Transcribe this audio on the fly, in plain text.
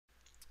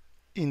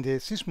In the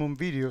Sysmon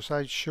videos,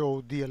 I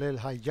show DLL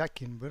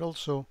hijacking, but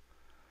also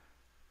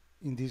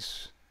in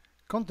this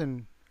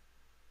content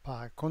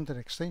pack, content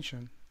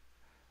extension,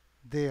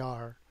 there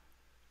are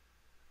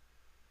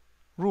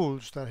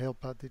rules that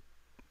help us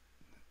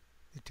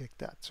detect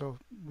that. So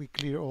we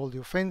clear all the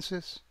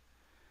offenses.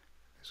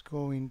 Let's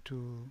go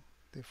into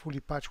the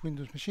fully patched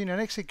Windows machine and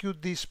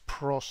execute this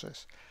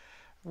process,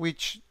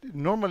 which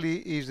normally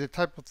is the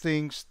type of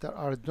things that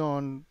are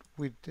done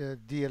with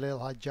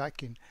DLL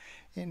hijacking.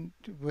 And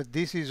what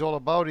this is all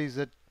about is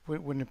that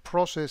when a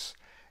process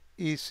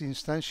is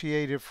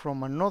instantiated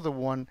from another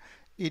one,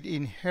 it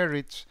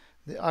inherits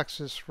the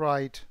access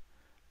right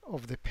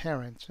of the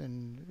parents.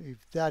 And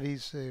if that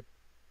is a,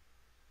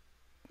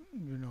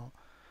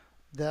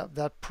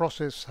 that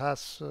process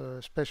has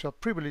special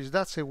privilege,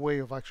 that's a way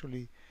of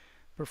actually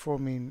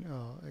performing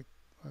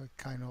a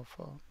kind of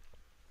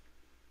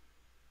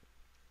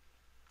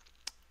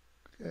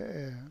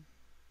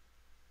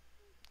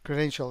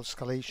credential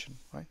escalation,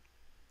 right?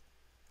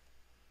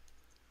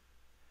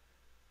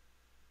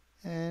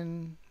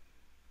 And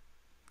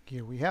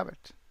here we have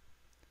it.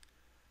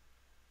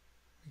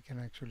 We can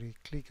actually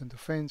click on the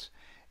fence,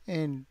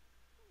 and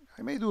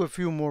I may do a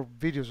few more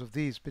videos of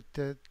these,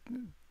 but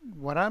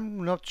what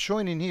I'm not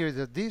showing in here is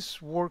that this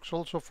works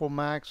also for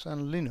Macs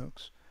and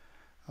Linux,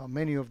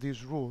 many of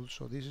these rules,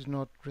 so this is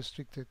not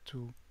restricted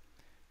to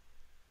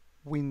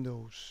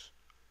Windows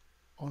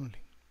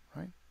only,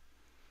 right?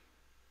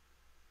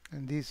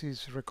 And this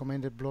is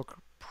recommended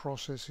block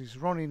process is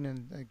running,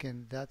 and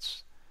again,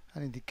 that's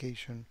an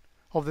indication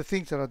of the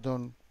things that are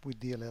done with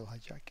DLL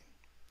hijacking.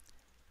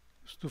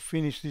 Just to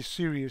finish this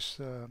series,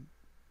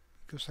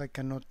 because I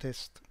cannot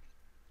test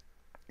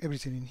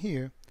everything in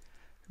here,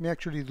 let me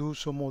actually do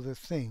some other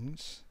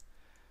things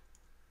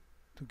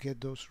to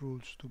get those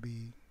rules to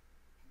be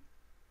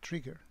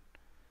triggered.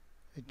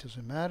 It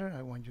doesn't matter,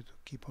 I want you to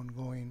keep on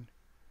going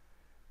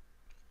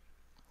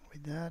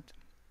with that.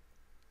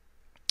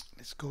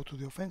 Let's go to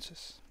the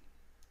offenses.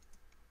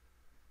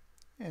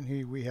 And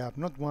here we have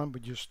not one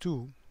but just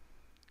two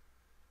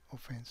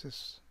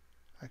offenses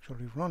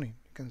actually running.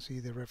 You can see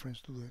the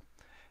reference to the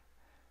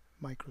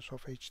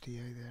Microsoft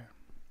HTA there.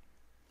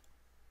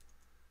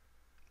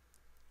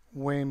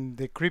 When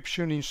the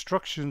decryption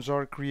instructions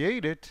are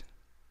created,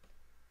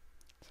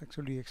 let's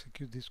actually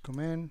execute this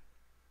command.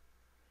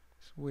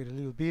 Let's wait a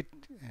little bit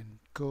and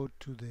go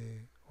to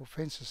the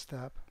offenses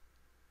tab.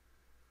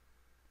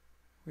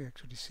 We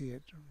actually see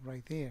it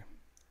right there.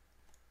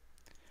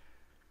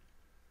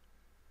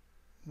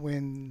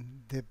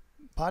 When the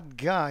bad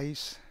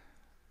guys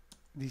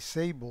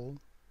disable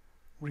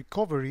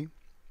recovery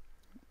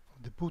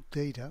of the boot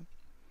data,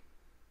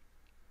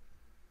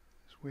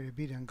 let's wait a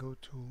bit and go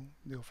to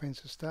the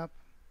offenses tab,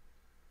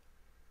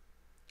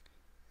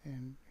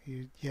 and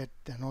here yet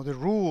another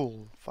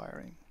rule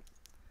firing.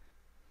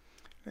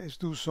 Let's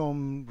do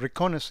some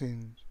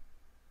reconnaissance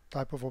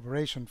type of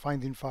operation,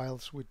 finding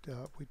files with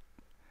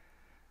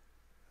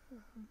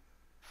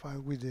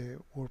file with the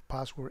word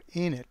password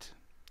in it,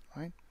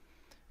 right?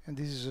 And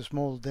this is a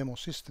small demo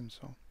system,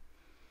 so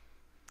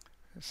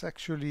let's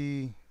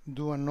actually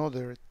do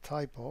another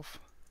type of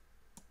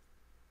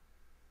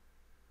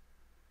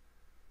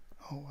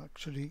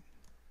actually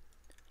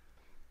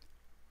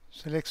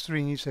select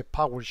string is a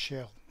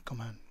PowerShell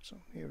command, so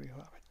here we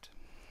have it.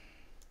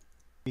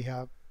 We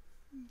have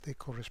the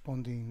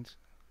corresponding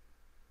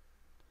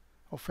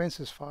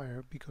offenses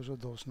fire because of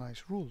those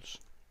nice rules.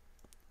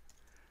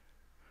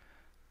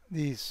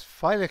 This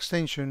file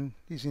extension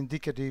is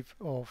indicative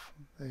of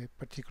a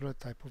particular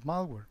type of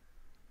malware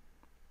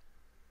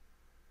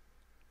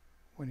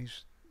when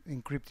it's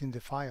encrypting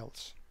the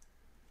files.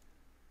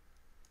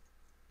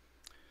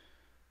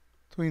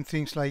 Doing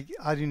things like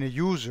adding a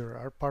user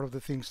are part of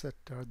the things that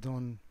are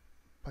done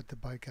by the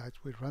bad guys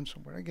with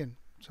ransomware. Again,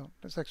 so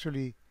let's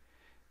actually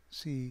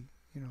see,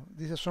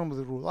 these are some of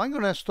the rules. I'm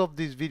going to stop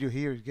this video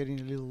here, it's getting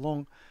a little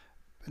long,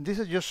 and these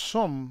are just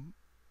some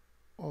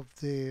of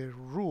the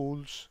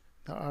rules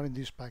that are in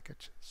this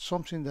package.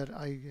 Something that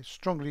I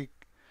strongly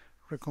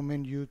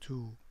recommend you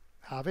to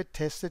have it,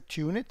 test it,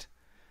 tune it,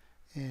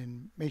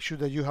 and make sure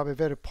that you have a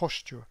better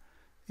posture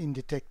in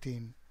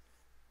detecting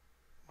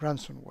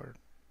ransomware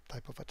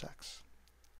type of attacks.